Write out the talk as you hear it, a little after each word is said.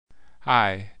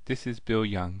Hi, this is Bill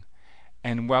Young,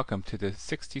 and welcome to the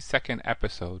 62nd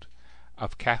episode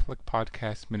of Catholic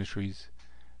Podcast Ministries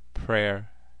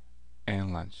Prayer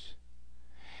and Lunch.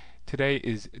 Today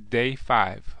is day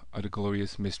 5 of the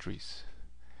Glorious Mysteries,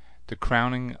 the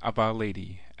crowning of Our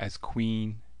Lady as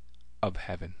Queen of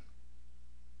Heaven.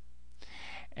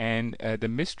 And the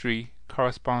mystery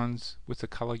corresponds with the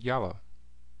color yellow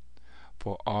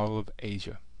for all of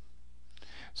Asia.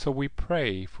 So we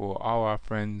pray for all our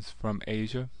friends from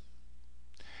Asia,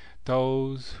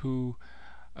 those who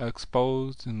are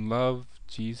exposed and love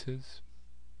Jesus,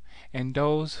 and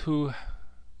those who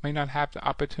may not have the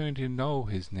opportunity to know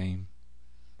His name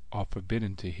or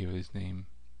forbidden to hear His name.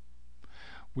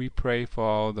 We pray for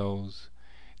all those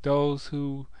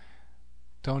who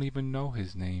don't even know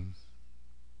His name,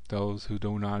 those who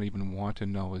do not even want to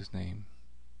know His name.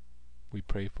 We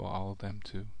pray for all of them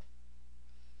too.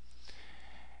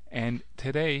 And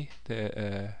today,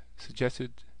 the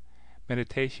suggested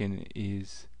meditation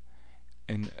is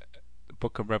in the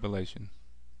book of Revelation,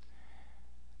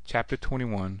 chapter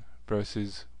 21,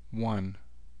 verses 1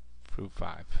 through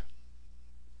 5.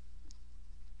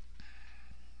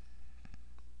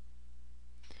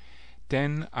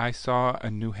 Then I saw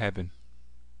a new heaven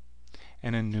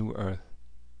and a new earth,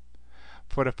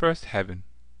 for the first heaven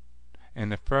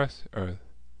and the first earth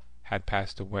had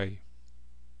passed away,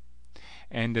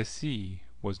 and the sea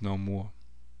was no more.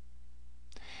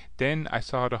 Then I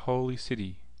saw the holy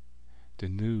city, the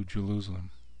new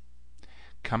Jerusalem,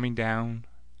 coming down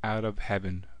out of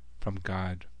heaven from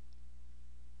God,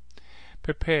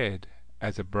 prepared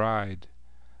as a bride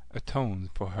atones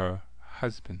for her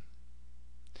husband.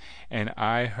 And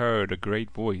I heard a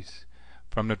great voice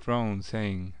from the throne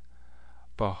saying,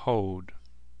 Behold,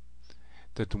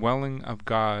 the dwelling of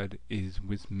God is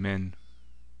with men.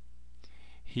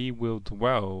 He will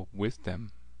dwell with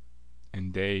them,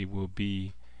 and they will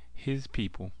be His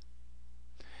people.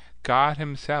 God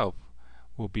Himself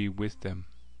will be with them.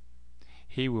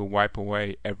 He will wipe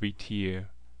away every tear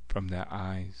from their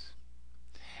eyes,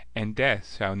 and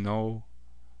death shall no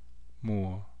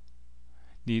more.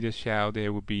 Neither shall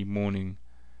there be mourning,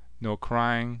 nor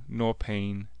crying, nor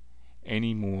pain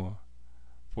any more,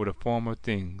 for the former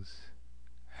things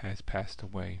has passed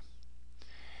away.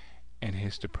 And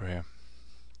here's the prayer.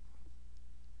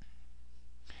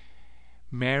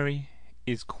 Mary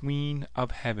is Queen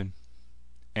of heaven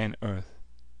and earth.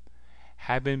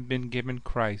 Having been given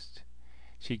Christ,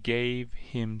 she gave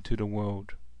Him to the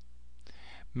world.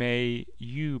 May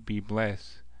you be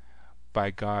blessed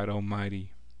by God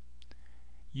Almighty,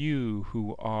 you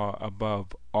who are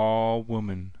above all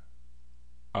women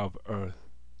of earth.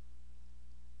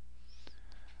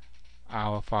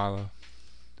 Our Father,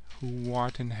 who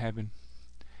art in heaven,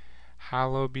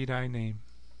 hallowed be Thy name.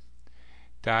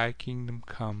 Thy kingdom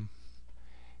come,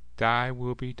 Thy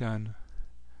will be done,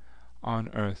 on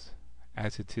earth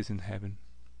as it is in heaven.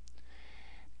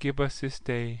 Give us this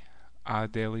day our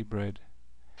daily bread,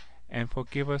 and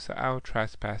forgive us our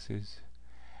trespasses,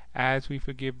 as we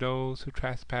forgive those who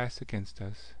trespass against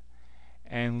us.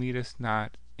 And lead us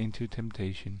not into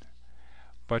temptation,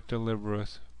 but deliver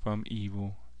us from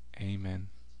evil. Amen.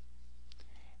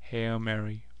 Hail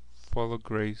Mary, full of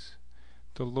grace,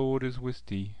 the Lord is with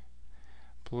thee.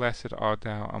 Blessed art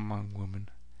thou among women,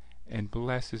 and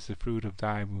blessed is the fruit of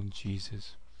thy womb,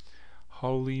 Jesus.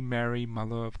 Holy Mary,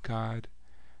 Mother of God,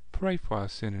 pray for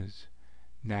us sinners,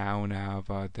 now and hour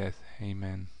of our death.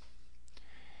 Amen.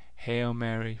 Hail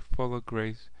Mary, full of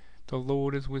grace, the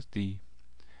Lord is with thee.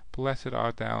 Blessed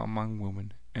art thou among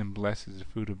women, and blessed is the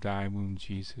fruit of thy womb,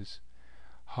 Jesus.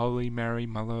 Holy Mary,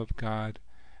 Mother of God,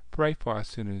 pray for us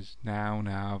sinners, now and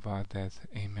hour of our death.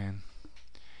 Amen.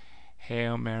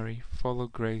 Hail Mary, full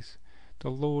of grace, the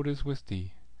Lord is with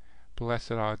thee.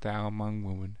 Blessed art thou among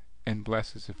women, and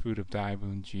blessed is the fruit of thy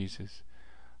womb, Jesus.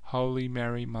 Holy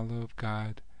Mary, Mother of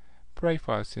God, pray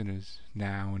for us sinners,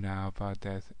 now and hour of our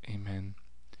death. Amen.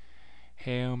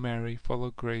 Hail Mary, full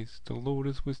of grace, the Lord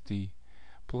is with thee.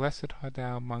 Blessed art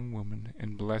thou among women,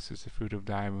 and blessed is the fruit of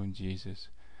thy womb, Jesus.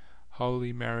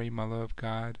 Holy Mary, Mother of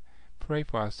God, pray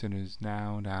for us sinners,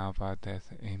 now and hour of our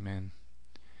death. Amen.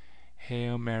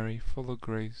 Hail Mary, full of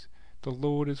grace, the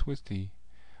Lord is with thee.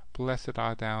 Blessed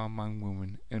art thou among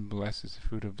women, and blessed is the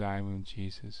fruit of thy womb,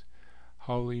 Jesus.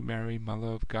 Holy Mary, Mother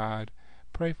of God,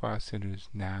 pray for us sinners,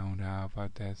 now and hour of our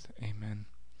death. Amen.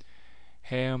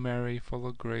 Hail Mary, full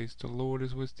of grace, the Lord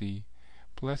is with thee.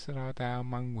 Blessed art thou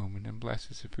among women, and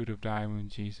blessed is the fruit of thy womb,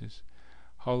 Jesus.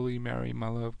 Holy Mary,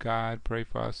 Mother of God, pray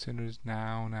for us sinners,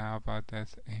 now and hour of our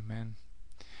death. Amen.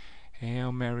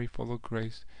 Hail Mary, full of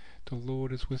grace, the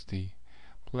Lord is with thee.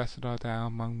 Blessed art thou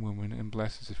among women, and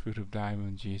blessed is the fruit of thy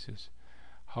womb, Jesus.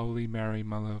 Holy Mary,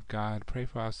 Mother of God, pray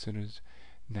for us sinners,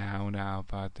 now and at the hour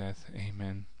of our death.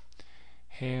 Amen.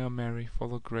 Hail Mary,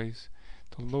 full of grace,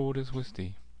 the Lord is with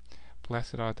thee.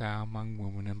 Blessed art thou among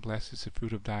women, and blessed is the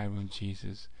fruit of thy womb,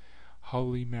 Jesus.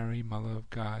 Holy Mary, Mother of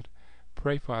God,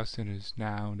 pray for us sinners,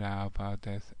 now and at the hour of our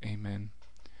death. Amen.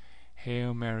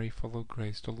 Hail Mary, full of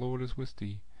grace, the Lord is with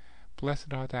thee.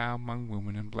 Blessed art thou among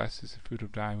women, and blessed is the fruit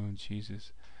of thy womb,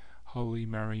 Jesus. Holy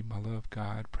Mary, Mother of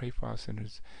God, pray for us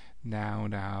sinners, now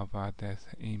and at the hour of our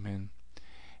death. Amen.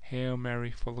 Hail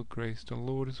Mary, full of grace, the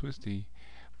Lord is with thee.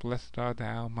 Blessed art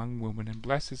thou among women, and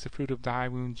blessed is the fruit of thy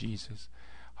womb, Jesus.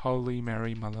 Holy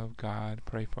Mary, Mother of God,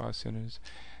 pray for us sinners,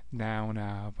 now and at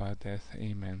the hour of our death.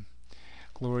 Amen.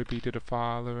 Glory be to the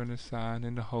Father, and the Son,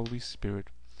 and the Holy Spirit,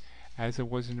 as it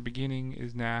was in the beginning,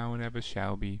 is now, and ever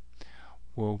shall be,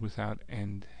 world without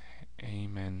end.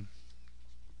 Amen.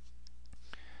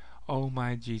 O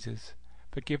my Jesus,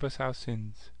 forgive us our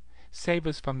sins, save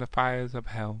us from the fires of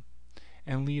hell,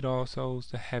 and lead all souls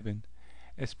to heaven,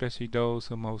 especially those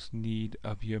who most need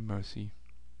of your mercy.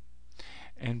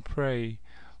 And pray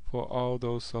for all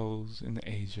those souls in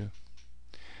Asia,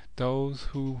 those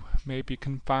who may be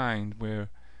confined where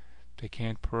they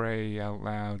can't pray out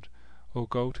loud or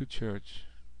go to church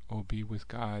or be with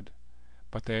God,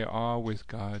 but they are with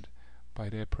God by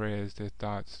their prayers, their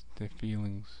thoughts, their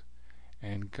feelings,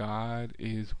 and God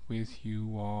is with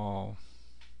you all.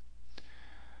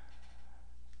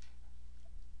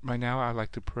 Right now I'd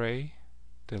like to pray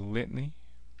the litany.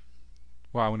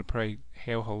 Well, I want to pray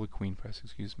Hail Holy Queen first,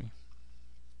 excuse me.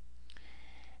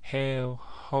 Hail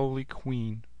Holy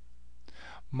Queen,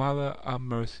 Mother of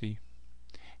Mercy,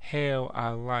 hail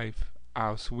our life,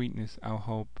 our sweetness, our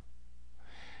hope.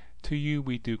 To you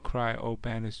we do cry, O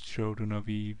banished children of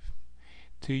Eve.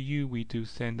 To you we do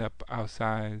send up our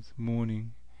sighs,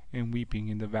 mourning and weeping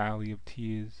in the valley of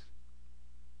tears.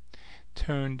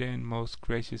 Turn then, most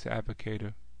gracious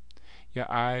Advocator, your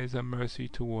eyes of mercy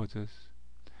towards us,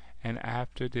 and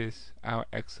after this our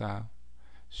exile,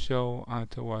 show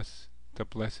unto us the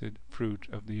blessed fruit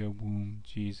of your womb,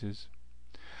 Jesus.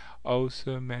 O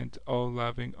clement, O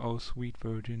loving, O sweet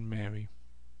Virgin Mary,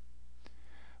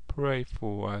 pray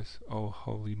for us, O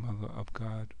Holy Mother of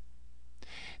God,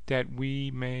 that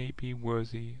we may be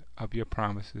worthy of your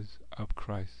promises of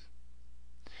Christ.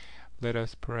 Let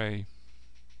us pray.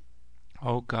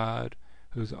 O God,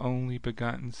 whose only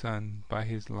begotten Son, by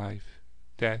his life,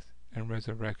 death, and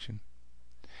resurrection,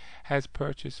 has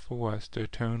purchased for us the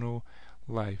eternal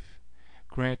life,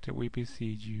 grant that we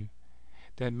beseech you,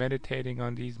 that meditating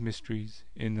on these mysteries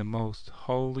in the most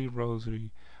holy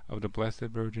rosary of the Blessed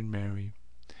Virgin Mary,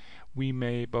 we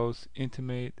may both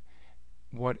intimate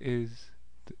what is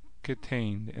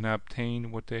contained and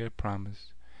obtain what they have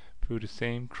promised, through the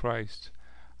same Christ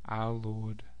our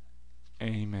Lord.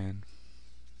 Amen.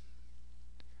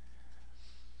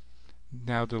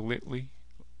 Now the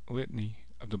litany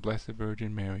of the Blessed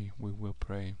Virgin Mary we will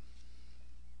pray.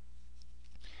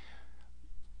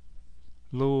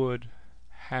 Lord,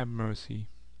 have mercy.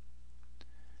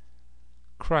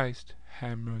 Christ,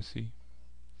 have mercy.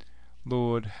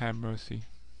 Lord, have mercy.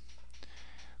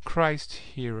 Christ,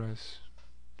 hear us.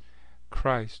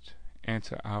 Christ,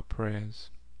 answer our prayers.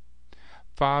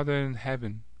 Father in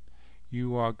heaven,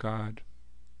 you are God.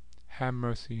 Have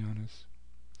mercy on us.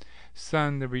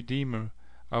 Son, the Redeemer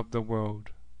of the world,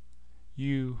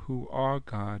 you who are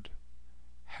God,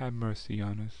 have mercy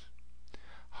on us.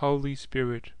 Holy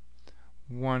Spirit,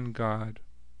 one God,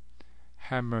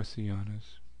 have mercy on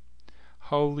us.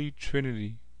 Holy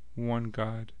Trinity, one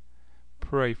God,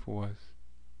 pray for us.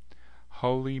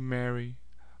 Holy Mary,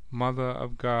 Mother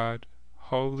of God,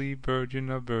 Holy Virgin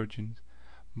of Virgins,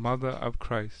 Mother of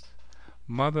Christ,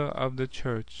 Mother of the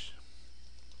Church,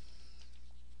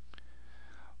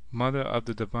 Mother of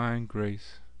the Divine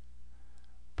Grace,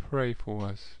 pray for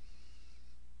us.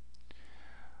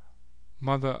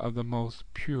 Mother of the most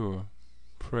pure,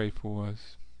 pray for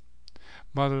us.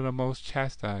 Mother of the most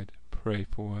chastised, pray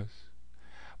for us.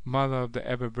 Mother of the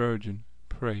ever Virgin,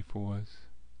 pray for us.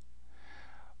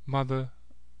 Mother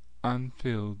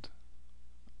unfilled,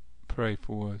 pray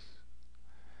for us.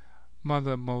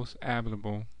 Mother most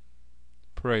admirable,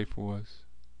 pray for us.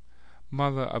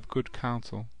 Mother of good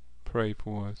counsel, pray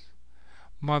for us.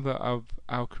 Mother of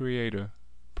our Creator,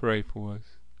 pray for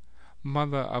us.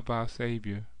 Mother of our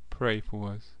Savior, pray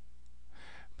for us.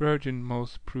 Virgin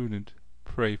most prudent,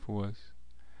 pray for us.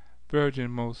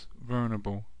 Virgin most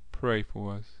venerable, pray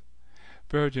for us.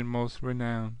 Virgin most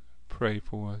renowned, pray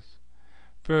for us.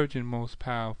 Virgin most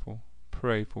powerful,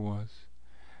 pray for us.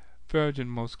 Virgin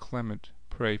most clement,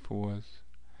 pray for us.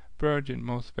 Virgin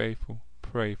most faithful,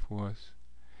 pray for us.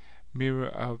 Mirror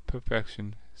of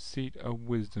perfection, seat of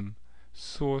wisdom,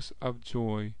 source of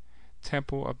joy,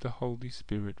 temple of the Holy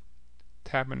Spirit,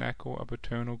 tabernacle of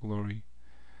eternal glory,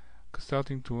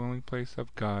 consulting dwelling place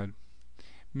of God,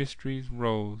 mysteries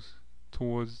rose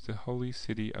towards the holy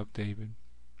city of David,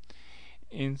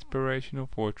 inspirational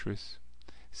fortress,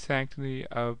 sanctity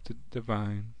of the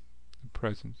divine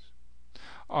presence,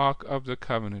 ark of the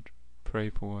covenant, pray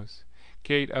for us,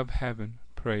 gate of heaven,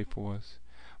 pray for us,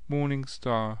 morning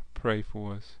star, pray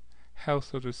for us,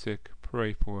 health of the sick,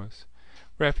 pray for us,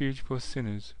 refuge for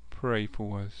sinners, pray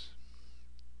for us,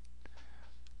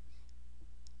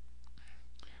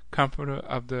 comforter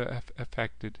of the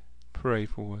afflicted, pray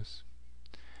for us,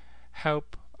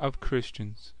 help of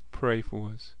Christians, pray for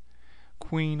us,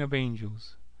 Queen of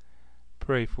angels,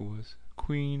 pray for us,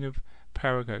 Queen of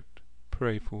Paragat,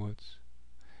 pray for us,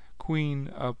 Queen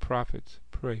of prophets,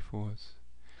 pray for us,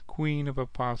 Queen of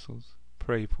apostles,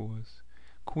 pray for us,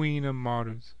 Queen of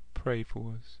martyrs, pray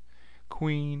for us,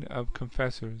 Queen of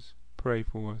confessors, pray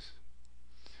for us,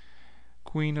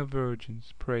 Queen of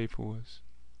virgins, pray for us,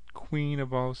 Queen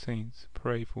of all saints,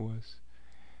 pray for us,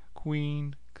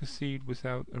 Queen conceived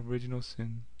without original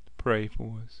sin, pray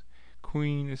for us,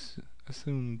 Queen is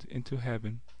assumed into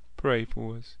heaven, pray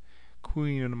for us,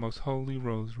 Queen of the most holy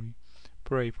rosary,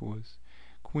 pray for us,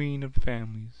 Queen of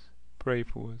families, pray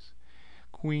for us,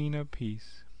 Queen of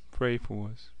peace, pray for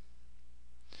us,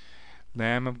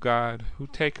 Lamb of God, who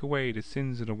take away the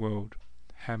sins of the world,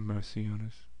 have mercy on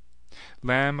us.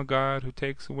 Lamb of God, who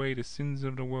takes away the sins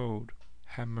of the world,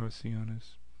 have mercy on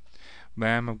us.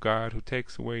 Lamb of God, who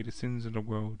takes away the sins of the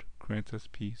world, grant us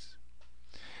peace.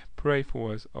 Pray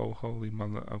for us, O Holy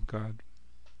Mother of God,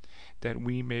 that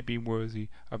we may be worthy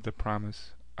of the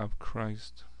promise of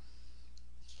Christ.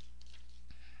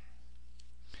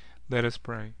 Let us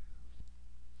pray.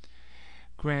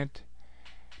 Grant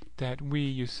that we,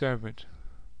 your servant,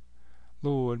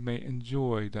 Lord, may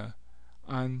enjoy the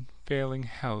unfailing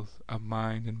health of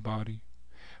mind and body,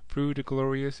 through the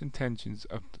glorious intentions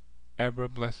of the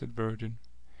ever-blessed Virgin.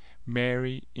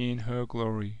 Mary, in her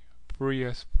glory, free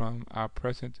us from our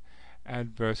present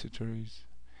adversaries,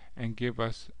 and give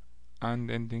us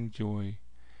unending joy,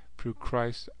 through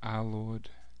Christ our Lord.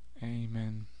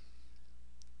 Amen.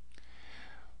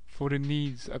 For the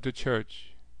needs of the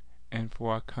Church and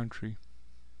for our country.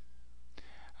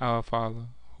 Our Father,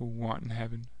 who art in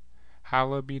heaven,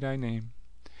 hallowed be thy name.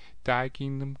 Thy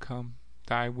kingdom come,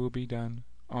 thy will be done,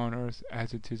 on earth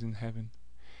as it is in heaven.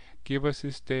 Give us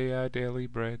this day our daily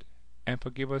bread, and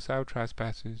forgive us our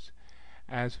trespasses,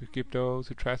 as we forgive those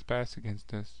who trespass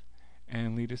against us.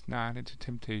 And lead us not into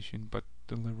temptation, but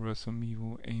deliver us from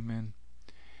evil. Amen.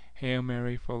 Hail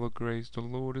Mary, full of grace, the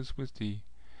Lord is with thee.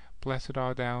 Blessed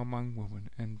art thou among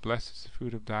women, and blessed is the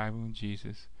fruit of thy womb,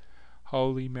 Jesus.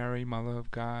 Holy Mary, Mother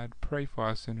of God, pray for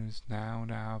us sinners, now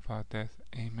and at the hour of our death.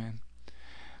 Amen.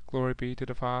 Glory be to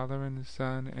the Father, and the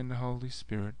Son, and the Holy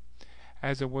Spirit,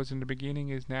 as it was in the beginning,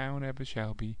 is now, and ever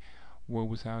shall be, world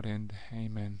without end.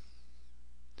 Amen.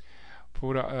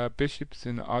 For the bishops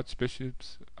and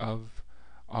archbishops of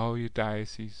all your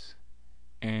dioceses,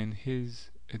 and his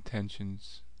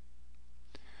intentions.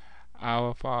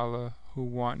 Our Father,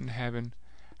 who art in heaven,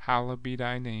 hallowed be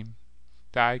thy name.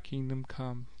 Thy kingdom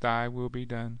come, thy will be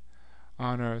done,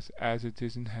 on earth as it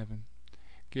is in heaven.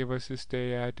 Give us this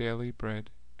day our daily bread,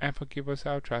 and forgive us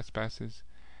our trespasses,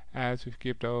 as we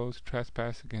forgive those who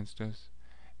trespass against us.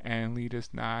 And lead us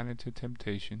not into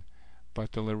temptation,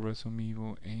 but deliver us from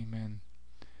evil. Amen.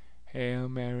 Hail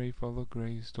Mary, full of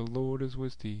grace, the Lord is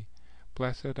with thee.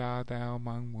 Blessed art thou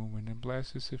among women, and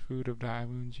blessed is the fruit of thy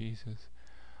womb, Jesus.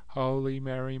 Holy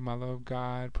Mary, Mother of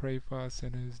God, pray for us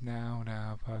sinners, now and at the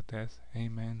hour of our death.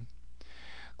 Amen.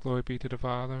 Glory be to the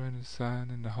Father, and the Son,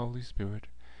 and the Holy Spirit,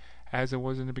 as it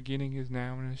was in the beginning, is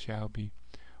now, and shall be,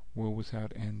 world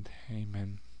without end.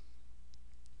 Amen.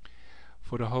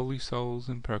 For the holy souls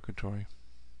in purgatory.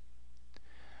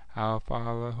 Our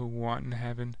Father, who art in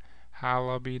heaven,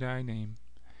 hallowed be thy name.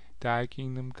 Thy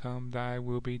kingdom come, thy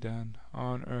will be done,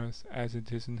 on earth as it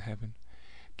is in heaven.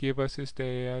 Give us this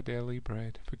day our daily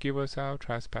bread. Forgive us our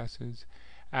trespasses,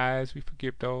 as we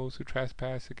forgive those who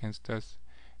trespass against us.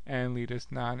 And lead us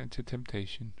not into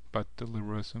temptation, but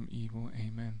deliver us from evil.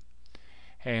 Amen.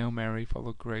 Hail Mary, full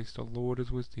of grace, the Lord is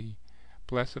with thee.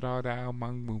 Blessed art thou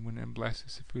among women, and blessed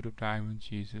is the fruit of thy womb,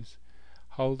 Jesus.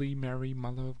 Holy Mary,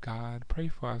 Mother of God, pray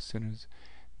for us sinners,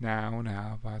 now and at the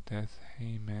hour of our death.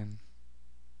 Amen.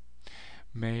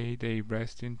 May they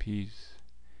rest in peace.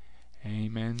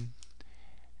 Amen.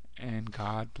 And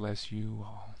God bless you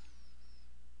all.